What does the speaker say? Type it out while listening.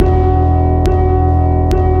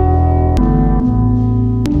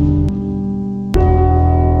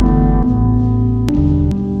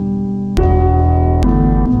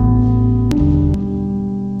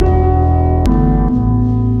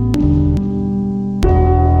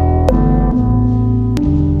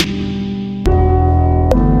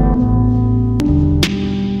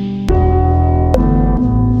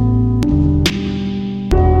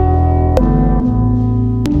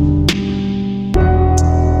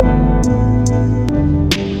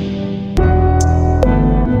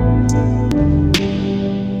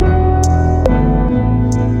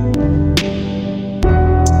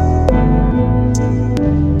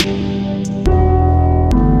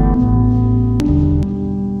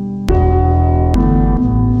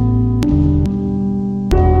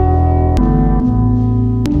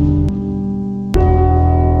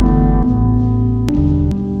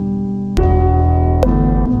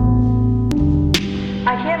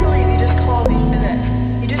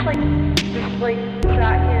like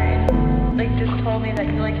sat here and like just told me that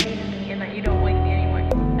you like hated me and that you don't like me anymore.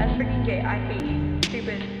 That's freaking gay. I hate you.